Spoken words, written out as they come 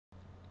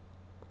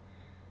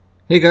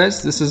Hey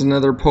guys, this is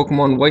another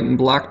Pokemon White and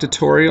Black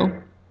tutorial.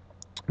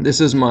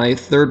 This is my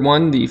third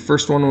one. The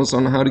first one was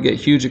on how to get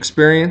huge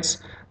experience.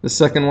 The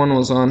second one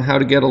was on how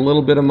to get a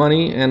little bit of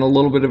money and a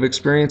little bit of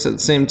experience at the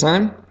same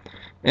time.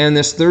 And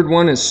this third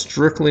one is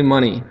strictly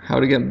money, how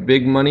to get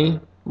big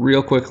money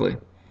real quickly.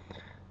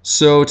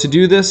 So to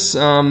do this,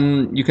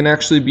 you can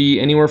actually be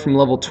anywhere from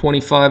level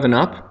 25 and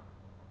up.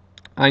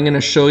 I'm going to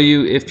show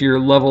you if you're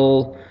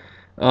level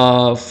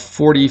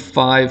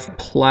 45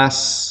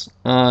 plus,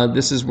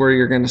 this is where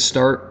you're going to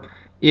start.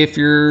 If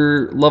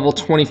you're level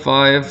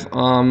 25,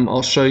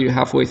 I'll show you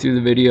halfway through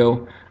the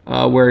video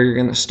where you're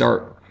going to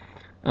start.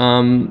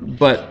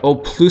 But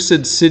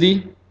Mistralton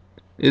City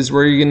is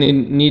where you're going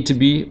to need to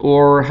be,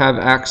 or have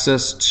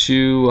access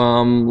to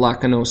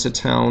Lacanosa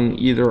Town.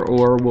 Either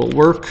or will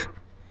work.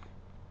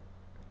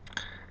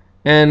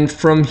 And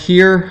from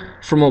here,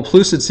 from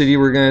Mistralton City,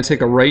 we're going to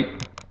take a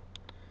right.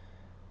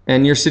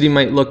 And your city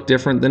might look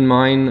different than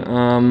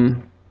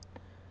mine,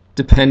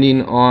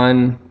 depending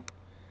on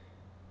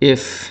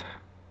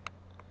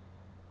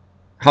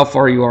how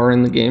far you are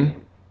in the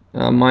game.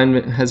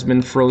 Mine has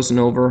been frozen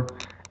over,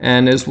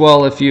 and as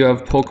well, if you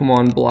have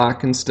Pokemon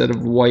Black instead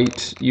of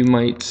White, you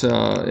might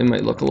it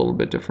might look a little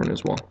bit different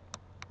as well.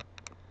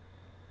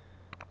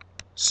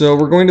 So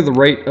we're going to the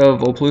right of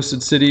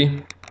Mistralton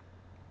City,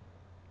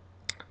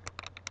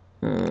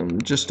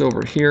 just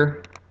over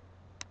here.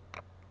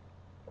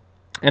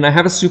 And I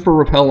have a super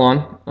repel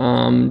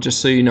on,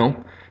 just so you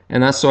know,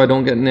 and that's so I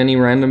don't get in any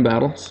random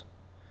battles.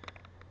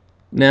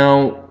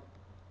 Now,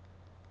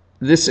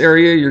 this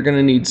area you're going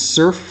to need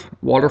Surf,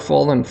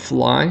 Waterfall, and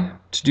Fly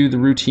to do the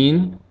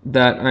routine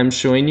that I'm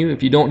showing you.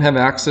 If you don't have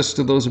access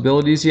to those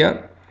abilities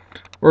yet,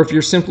 or if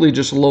you're simply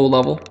just low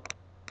level,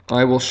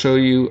 I will show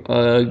you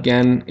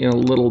again in a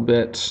little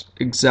bit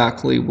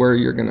exactly where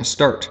you're going to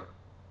start.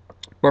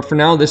 But for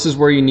now, this is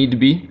where you need to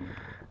be.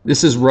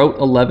 This is Route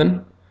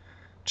 11.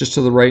 Just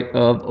to the right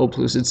of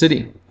Mistralton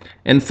City.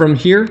 And from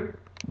here,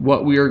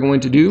 what we are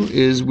going to do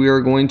is we are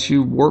going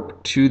to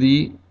warp to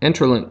the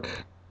Interlink.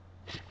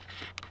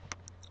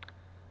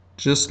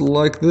 Just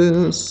like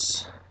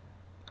this.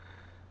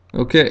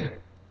 Okay.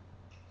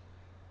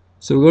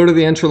 So we go to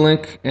the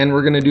Interlink and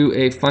we're going to do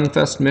a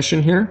FunFest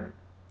mission here.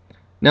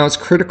 Now it's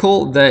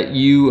critical that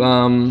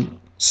you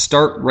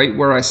start right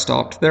where I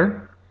stopped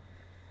there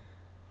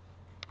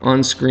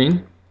on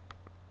screen,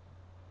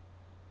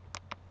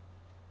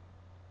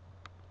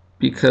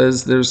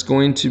 because there's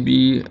going to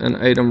be an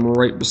item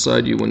right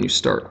beside you when you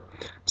start.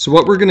 So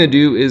what we're going to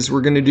do is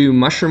we're going to do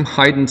Mushroom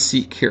Hide and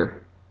Seek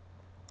here.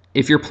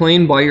 If you're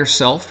playing by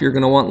yourself, you're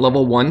going to want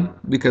level 1,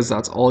 because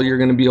that's all you're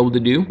going to be able to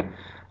do.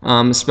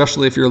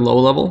 Especially if you're low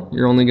level,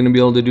 you're only going to be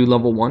able to do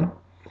level 1.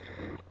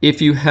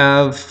 If you're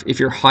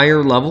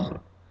higher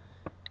level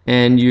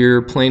and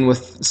you're playing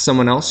with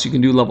someone else, you can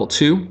do level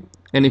 2.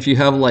 And if you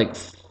have like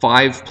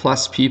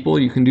 5+ people,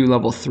 you can do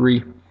level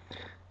 3.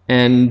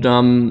 And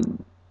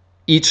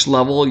each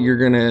level you're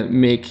gonna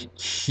make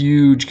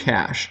huge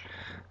cash.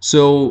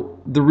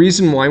 So the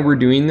reason why we're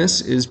doing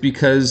this is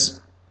because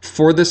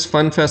for this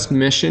FunFest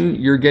mission,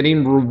 you're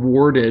getting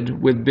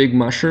rewarded with big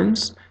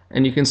mushrooms,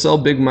 and you can sell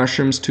big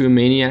mushrooms to a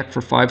maniac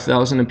for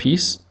 5,000 a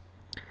piece.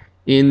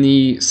 In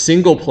the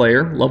single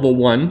player, level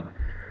 1,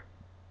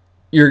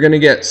 you're gonna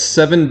get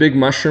 7 big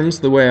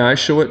mushrooms the way I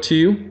show it to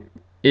you.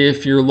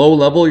 If you're low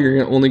level,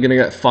 you're only gonna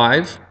get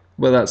 5,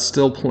 but that's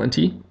still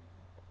plenty.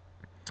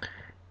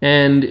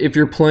 And if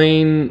you're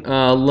playing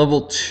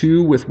level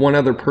 2 with one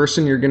other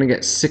person, you're going to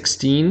get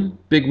 16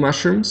 big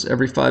mushrooms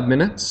every 5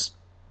 minutes.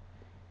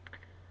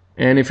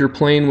 And if you're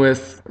playing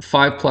with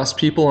 5+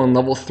 people on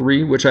level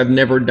 3, which I've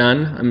never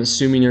done, I'm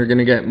assuming you're going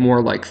to get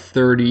more like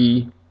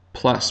 30+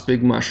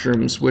 big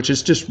mushrooms, which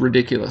is just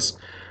ridiculous.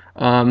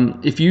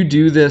 If you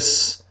do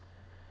this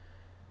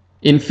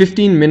in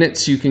 15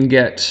 minutes, you can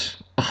get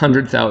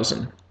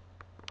 100,000.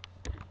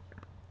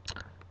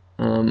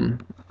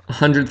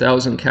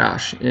 100,000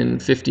 cash in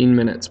 15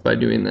 minutes by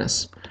doing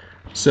this.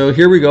 So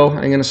here we go.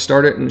 I'm going to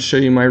start it and show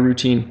you my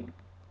routine.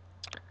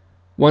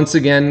 Once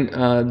again,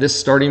 this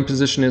starting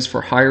position is for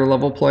higher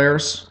level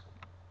players,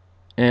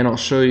 and I'll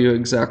show you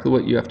exactly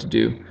what you have to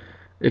do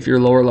if you're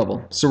lower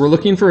level. So we're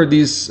looking for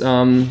these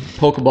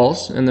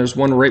Pokeballs, and there's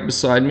one right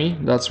beside me.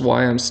 That's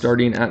why I'm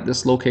starting at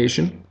this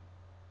location.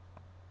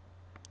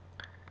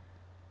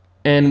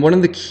 And one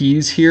of the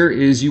keys here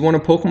is you want a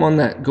Pokemon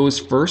that goes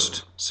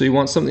first. So you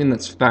want something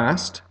that's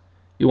fast.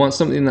 You want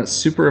something that's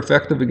super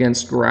effective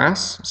against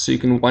grass, so you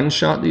can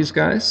one-shot these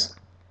guys.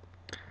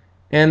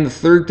 And the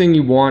third thing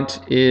you want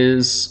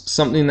is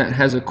something that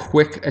has a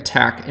quick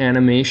attack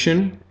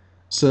animation,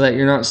 so that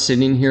you're not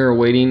sitting here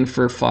waiting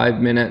for 5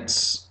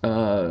 minutes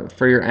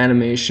for your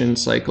animation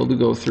cycle to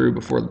go through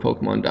before the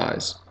Pokemon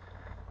dies.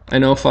 I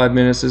know 5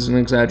 minutes is an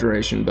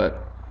exaggeration,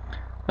 but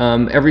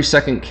every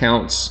second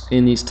counts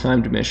in these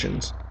timed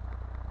missions.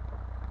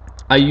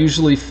 I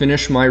usually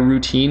finish my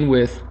routine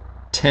with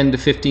 10 to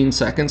 15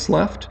 seconds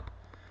left,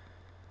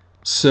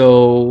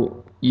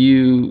 so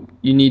you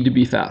need to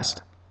be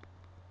fast.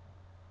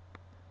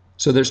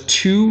 So there's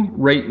 2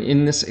 right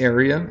in this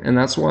area, and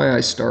that's why I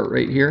start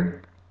right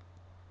here.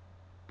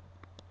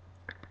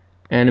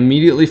 And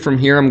immediately from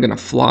here, I'm going to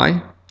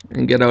fly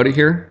and get out of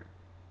here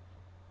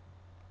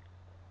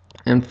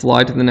and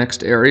fly to the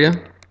next area.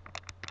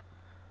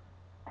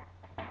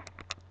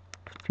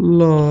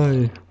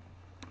 Fly.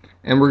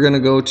 And we're going to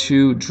go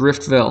to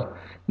Driftvale.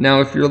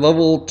 Now, if you're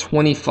level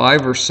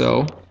 25 or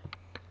so,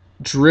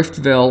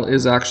 Driftvale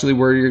is actually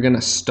where you're going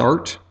to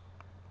start.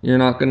 You're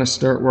not going to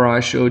start where I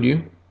showed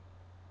you.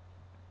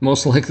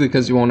 Most likely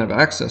because you won't have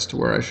access to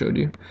where I showed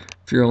you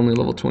if you're only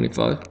level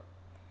 25.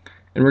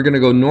 And we're going to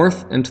go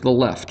north and to the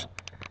left.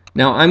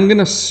 Now I'm going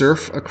to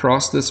surf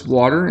across this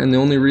water, and the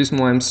only reason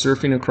why I'm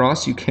surfing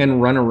across, you can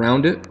run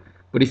around it,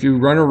 but if you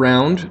run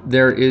around,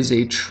 there is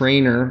a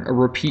trainer, a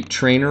repeat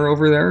trainer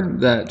over there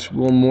that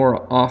will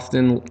more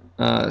often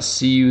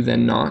see you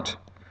than not,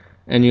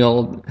 and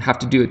you'll have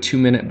to do a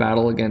 2-minute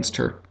battle against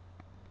her.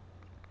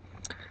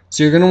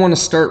 So you're going to want to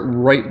start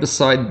right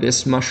beside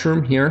this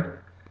mushroom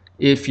here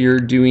if you're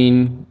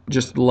doing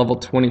just level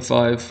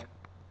 25.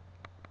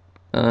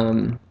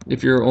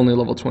 If you're only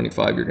level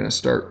 25, you're going to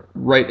start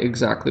right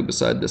exactly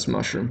beside this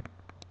mushroom,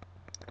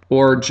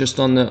 or just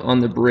on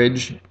the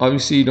bridge.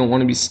 Obviously, you don't want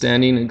to be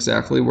standing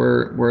exactly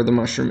where the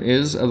mushroom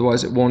is,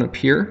 otherwise it won't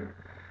appear.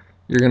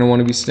 You're going to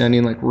want to be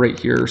standing like right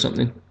here or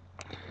something.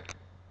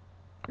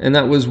 And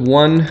that was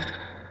one,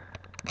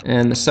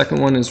 and the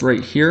second one is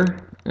right here.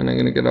 And I'm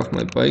going to get off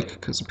my bike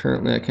because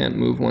apparently I can't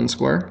move one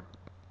square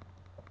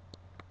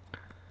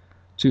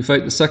to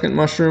fight the second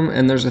mushroom.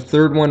 And there's a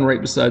third one right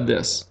beside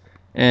this.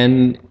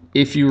 And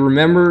if you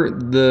remember,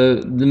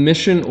 the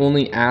mission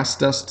only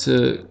asked us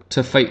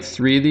to fight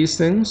 3 of these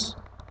things.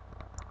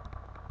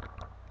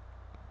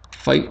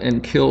 Fight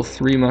and kill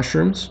 3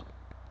 mushrooms.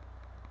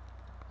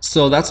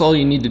 So that's all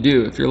you need to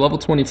do. If you're level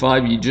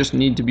 25, you just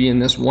need to be in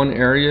this one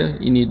area.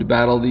 You need to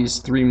battle these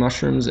 3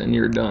 mushrooms and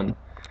you're done.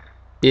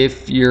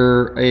 If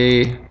you're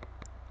a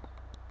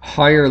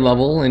higher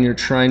level and you're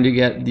trying to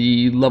get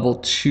the level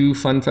 2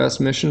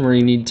 FunFest mission where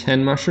you need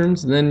 10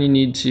 mushrooms, then you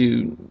need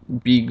to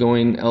be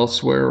going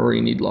elsewhere, or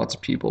you need lots of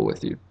people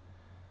with you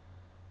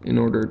in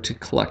order to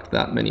collect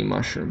that many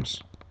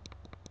mushrooms.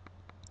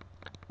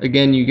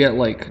 Again, you get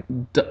like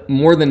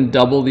more than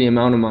double the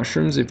amount of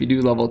mushrooms if you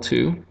do level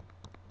 2,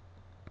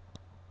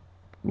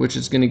 which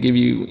is going to give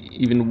you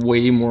even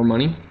way more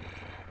money,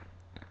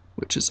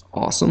 which is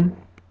awesome.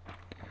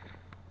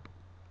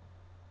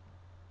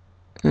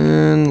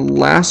 And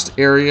last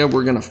area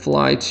we're going to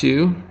fly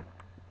to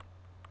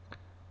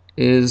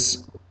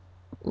is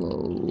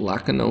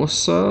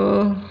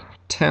Lacanosa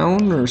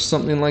town or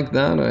something like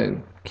that. I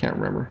can't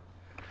remember.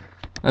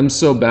 I'm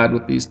so bad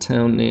with these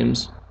town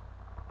names.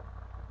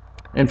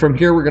 And from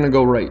here we're going to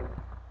go right.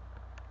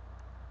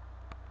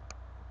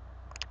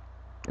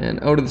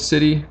 And out of the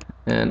city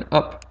and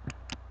up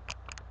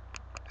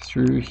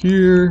through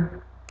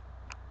here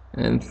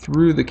and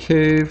through the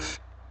cave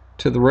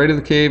to the right of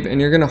the cave, and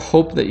you're going to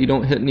hope that you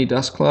don't hit any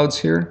dust clouds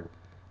here.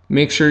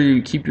 Make sure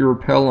you keep your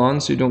rappel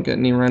on so you don't get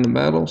any random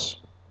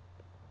battles.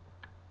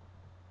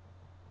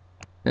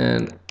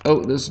 And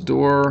out this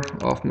door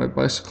off my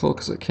bicycle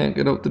because I can't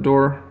get out the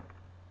door.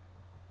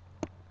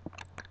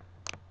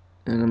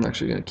 And I'm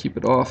actually going to keep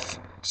it off.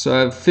 So I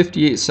have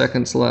 58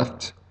 seconds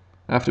left.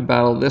 I have to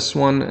battle this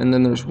one, and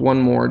then there's one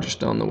more just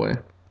down the way.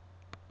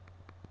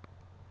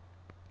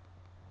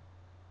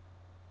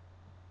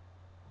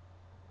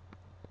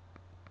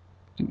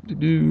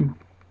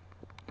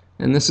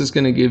 And this is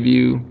going to give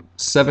you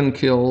 7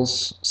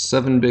 kills,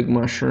 7 big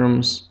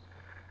mushrooms,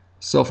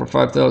 sell for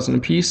 5,000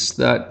 apiece.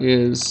 That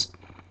is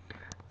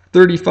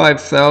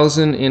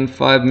 35,000 in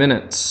 5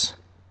 minutes.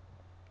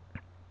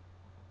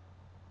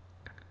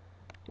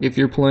 If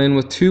you're playing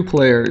with 2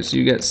 players,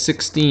 you get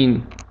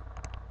 16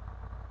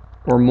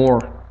 or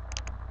more.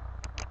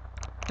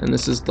 And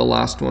this is the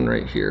last one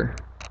right here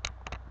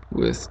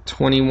with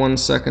 21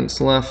 seconds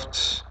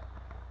left.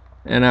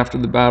 And after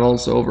the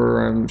battle's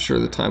over, I'm sure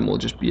the time will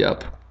just be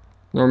up.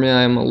 Normally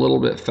I'm a little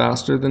bit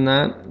faster than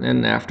that,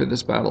 and after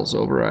this battle's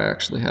over, I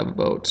actually have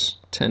about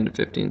 10 to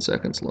 15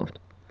 seconds left.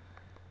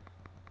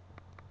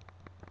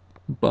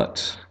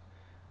 But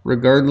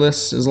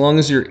regardless, as long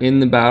as you're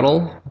in the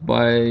battle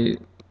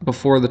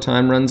before the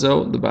time runs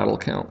out, the battle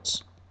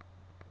counts,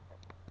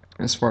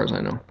 as far as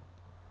I know.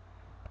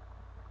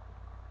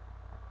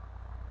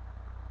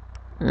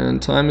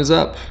 And time is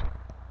up.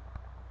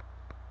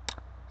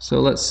 So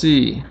let's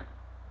see.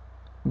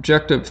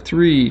 Objective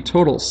 3,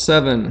 total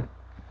 7.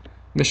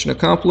 Mission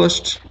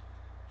accomplished.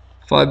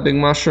 5 big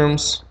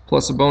mushrooms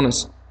plus a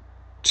bonus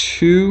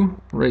 2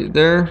 right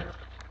there.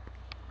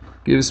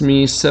 Gives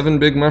me 7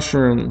 big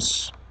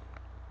mushrooms.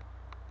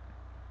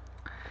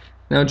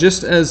 Now,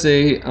 just as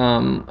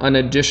an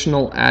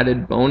additional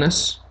added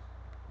bonus,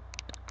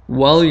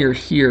 while you're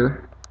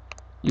here,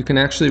 you can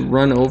actually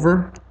run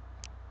over.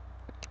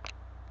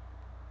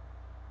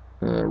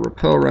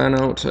 Rappel ran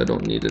out, I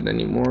don't need it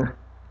anymore.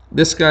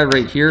 This guy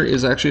right here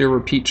is actually a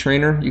repeat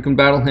trainer. You can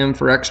battle him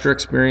for extra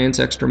experience,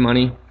 extra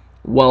money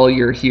while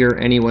you're here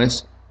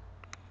anyways.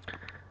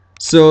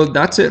 So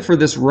that's it for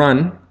this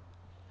run.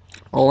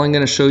 All I'm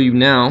going to show you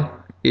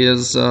now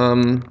is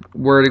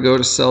where to go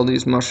to sell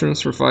these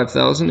mushrooms for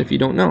 5,000 if you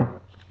don't know.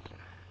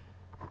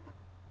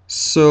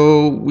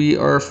 So we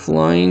are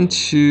flying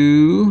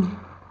to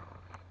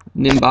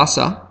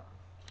Nimbasa.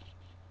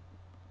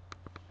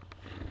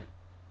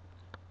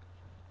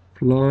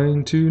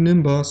 Flying to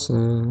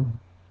Nimbasa.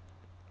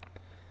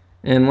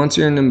 And once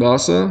you're in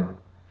Nimbasa,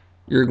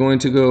 you're going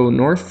to go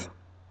north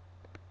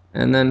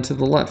and then to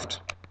the left,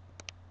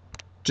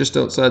 just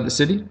outside the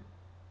city.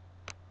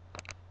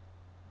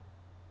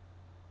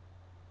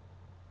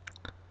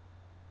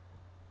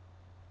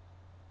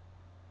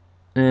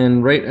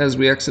 And right as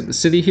we exit the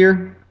city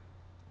here,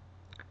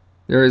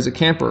 there is a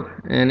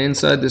camper. And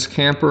inside this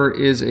camper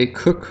is a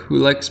cook who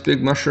likes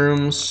big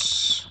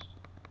mushrooms.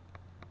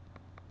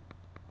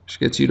 Which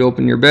gets you to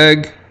open your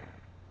bag.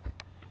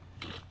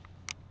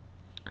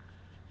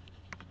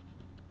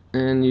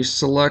 And you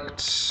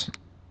select,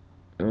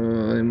 I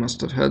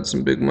must have had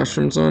some big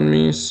mushrooms on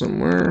me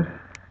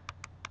somewhere.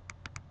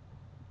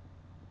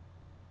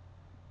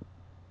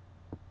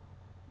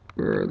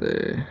 Where are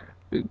they?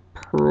 Big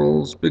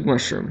pearls, big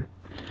mushroom.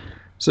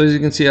 So as you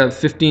can see, I have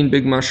 15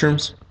 big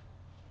mushrooms.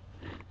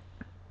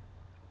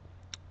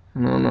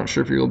 And I'm not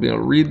sure if you'll be able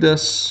to read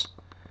this.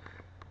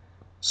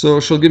 So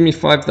she'll give me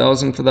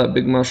 5,000 for that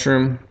big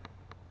mushroom.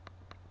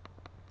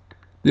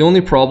 The only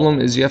problem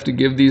is you have to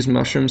give these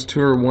mushrooms to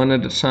her one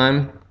at a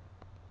time.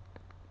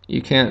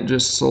 You can't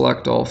just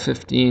select all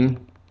 15.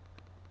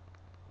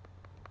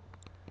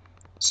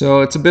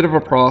 So it's a bit of a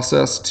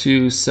process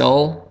to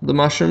sell the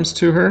mushrooms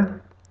to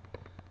her,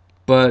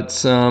 but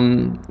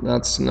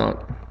that's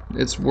not,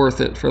 it's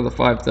worth it for the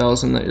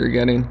 5,000 that you're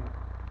getting.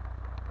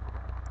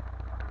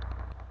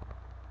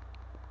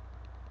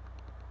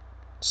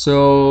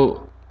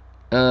 So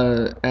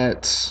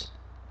at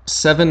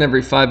 7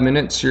 every 5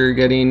 minutes, you're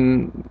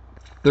getting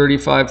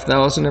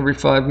 35,000 every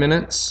 5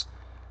 minutes.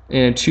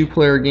 In a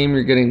 2-player game,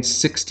 you're getting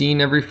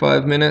 16 every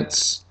 5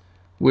 minutes,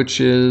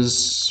 which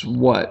is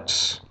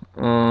what?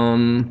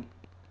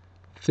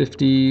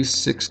 50,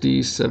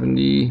 60,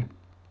 70,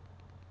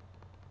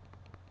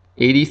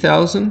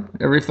 80,000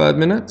 every 5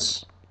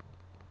 minutes.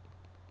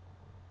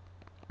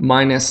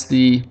 Minus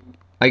the,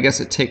 I guess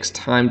it takes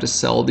time to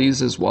sell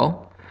these as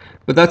well.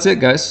 But that's it,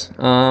 guys.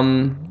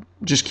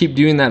 Just keep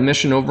doing that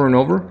mission over and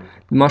over.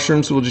 The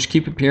mushrooms will just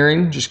keep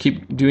appearing. Just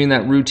keep doing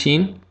that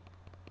routine,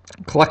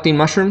 collecting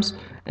mushrooms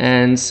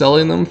and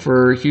selling them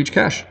for huge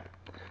cash.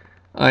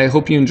 I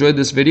hope you enjoyed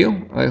this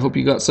video. I hope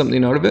you got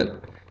something out of it.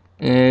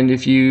 And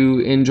if you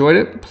enjoyed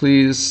it,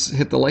 please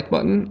hit the like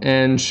button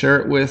and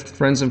share it with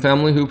friends and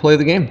family who play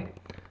the game.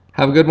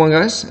 Have a good one,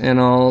 guys, and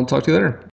I'll talk to you later.